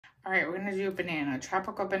All right, we're gonna do banana.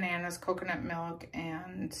 Tropical bananas, coconut milk,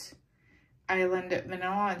 and island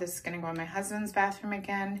vanilla. This is gonna go in my husband's bathroom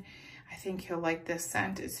again. I think he'll like this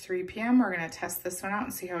scent. It's 3 p.m. We're gonna test this one out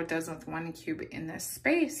and see how it does with 1 cube in this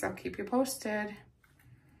space. I'll keep you posted.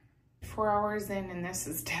 4 hours in, and this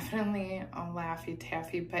is definitely a Laffy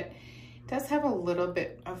Taffy, but it does have a little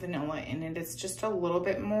bit of vanilla in it. It's just a little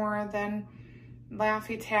bit more than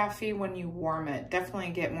Laffy Taffy when you warm it. Definitely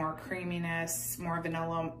get more creaminess, more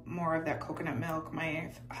vanilla, more of that coconut milk.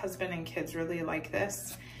 My husband and kids really like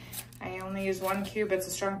this. I only use 1 cube. It's a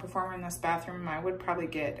strong performer in this bathroom. I would probably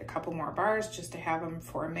get a couple more bars just to have them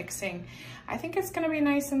for mixing. I think it's gonna be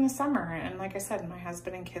nice in the summer. And like I said, my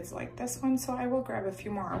husband and kids like this one, so I will grab a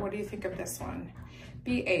few more. What do you think of this one?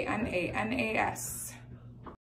 B-A-N-A-N-A-S.